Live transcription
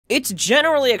It's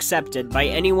generally accepted by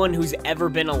anyone who's ever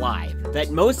been alive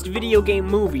that most video game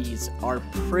movies are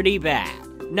pretty bad.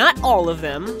 Not all of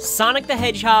them. Sonic the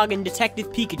Hedgehog and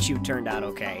Detective Pikachu turned out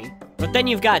okay. But then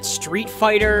you've got Street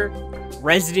Fighter,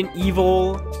 Resident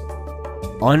Evil,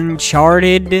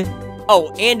 Uncharted.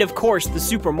 Oh, and of course the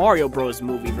Super Mario Bros.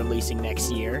 Movie releasing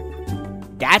next year.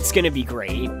 That's gonna be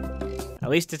great. At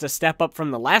least it's a step up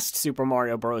from the last Super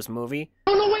Mario Bros. Movie.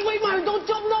 Oh no, wait, Mario, don't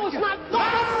jump, no, it's not.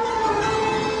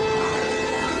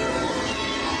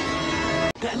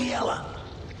 Daniela,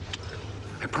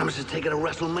 I promise to take it to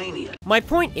WrestleMania. My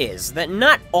point is that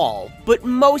not all, but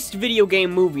most video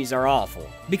game movies are awful,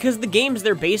 because the games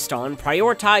they're based on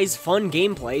prioritize fun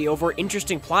gameplay over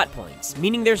interesting plot points,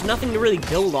 meaning there's nothing to really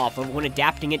build off of when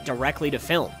adapting it directly to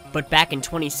film. But back in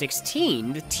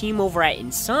 2016, the team over at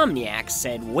Insomniac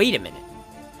said, wait a minute,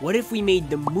 what if we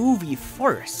made the movie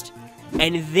first,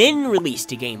 and then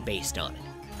released a game based on it?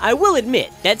 I will admit,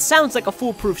 that sounds like a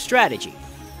foolproof strategy.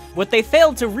 What they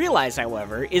failed to realize,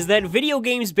 however, is that video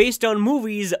games based on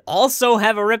movies also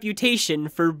have a reputation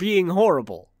for being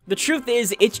horrible. The truth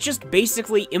is, it's just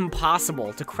basically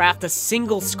impossible to craft a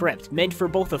single script meant for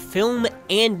both a film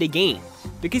and a game,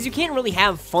 because you can't really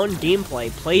have fun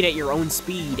gameplay played at your own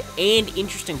speed and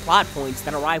interesting plot points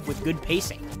that arrive with good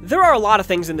pacing. There are a lot of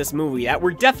things in this movie that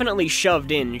were definitely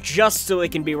shoved in just so they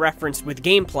can be referenced with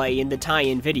gameplay in the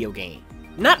tie-in video game.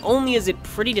 Not only is it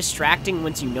pretty distracting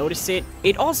once you notice it,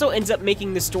 it also ends up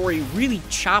making the story really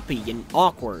choppy and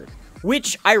awkward.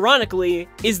 Which, ironically,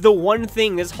 is the one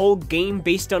thing this whole game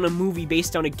based on a movie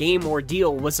based on a game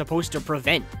ordeal was supposed to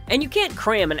prevent. And you can't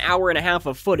cram an hour and a half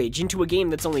of footage into a game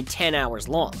that's only 10 hours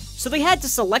long. So they had to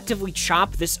selectively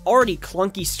chop this already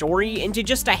clunky story into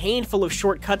just a handful of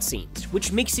short cutscenes,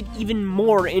 which makes it even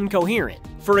more incoherent.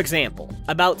 For example,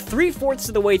 about 3/4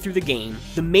 of the way through the game,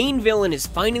 the main villain is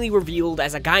finally revealed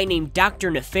as a guy named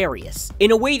Dr. Nefarious, in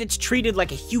a way that's treated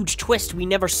like a huge twist we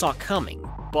never saw coming.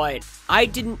 But I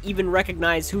didn't even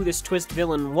recognize who this twist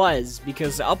villain was,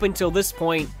 because up until this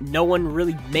point, no one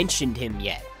really mentioned him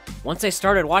yet. Once I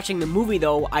started watching the movie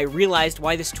though, I realized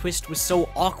why this twist was so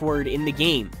awkward in the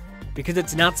game, because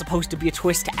it's not supposed to be a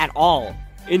twist at all.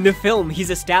 In the film, he's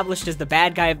established as the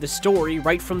bad guy of the story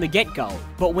right from the get-go,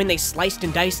 but when they sliced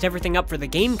and diced everything up for the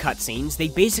game cutscenes, they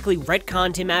basically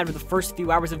retconned him out of the first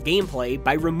few hours of gameplay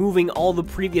by removing all the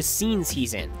previous scenes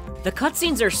he's in. The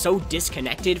cutscenes are so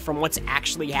disconnected from what's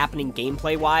actually happening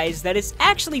gameplay-wise that it's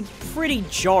actually pretty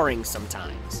jarring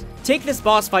sometimes. Take this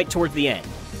boss fight towards the end.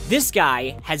 This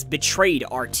guy has betrayed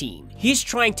our team. He's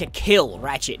trying to kill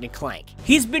Ratchet and Clank.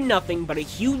 He's been nothing but a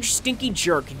huge stinky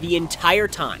jerk the entire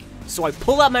time. So I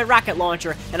pull out my rocket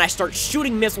launcher and I start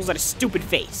shooting missiles at his stupid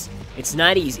face. It's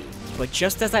not easy, but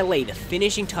just as I lay the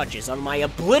finishing touches on my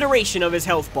obliteration of his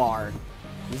health bar,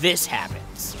 this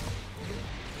happens.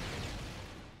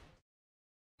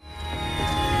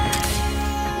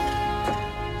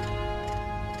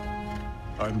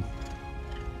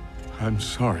 I'm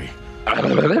sorry.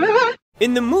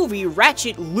 In the movie,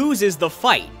 Ratchet loses the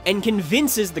fight and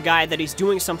convinces the guy that he's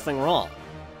doing something wrong.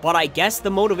 But I guess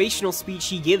the motivational speech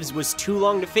he gives was too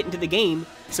long to fit into the game,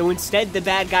 so instead the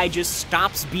bad guy just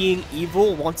stops being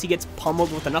evil once he gets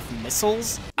pummeled with enough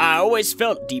missiles. I always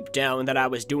felt deep down that I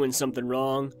was doing something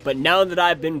wrong, but now that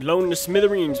I've been blown to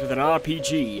smithereens with an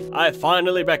RPG, I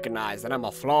finally recognize that I'm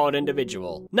a flawed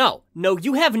individual. No,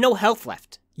 you have no health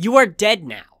left. You are dead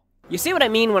now. You see what I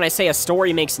mean when I say a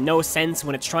story makes no sense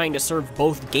when it's trying to serve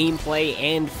both gameplay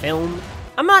and film?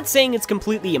 I'm not saying it's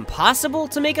completely impossible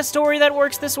to make a story that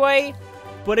works this way,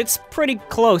 but it's pretty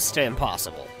close to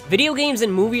impossible. Video games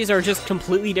and movies are just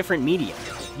completely different media.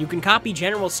 You can copy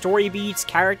general story beats,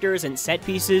 characters, and set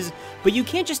pieces, but you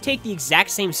can't just take the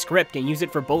exact same script and use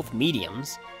it for both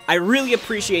mediums. I really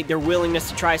appreciate their willingness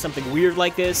to try something weird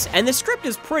like this, and the script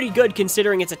is pretty good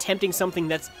considering it's attempting something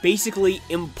that's basically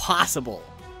impossible.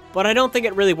 But I don't think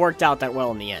it really worked out that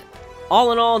well in the end.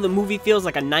 All in all, the movie feels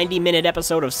like a 90-minute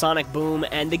episode of Sonic Boom,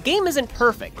 and the game isn't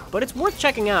perfect, but it's worth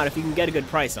checking out if you can get a good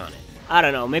price on it. I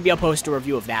don't know, maybe I'll post a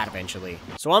review of that eventually.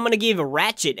 So I'm gonna give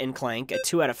Ratchet and Clank a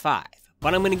 2 out of 5,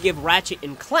 but I'm gonna give Ratchet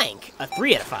and Clank a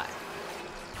 3 out of 5.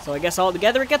 So I guess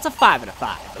altogether it gets a 5 out of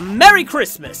 5. Merry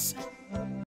Christmas!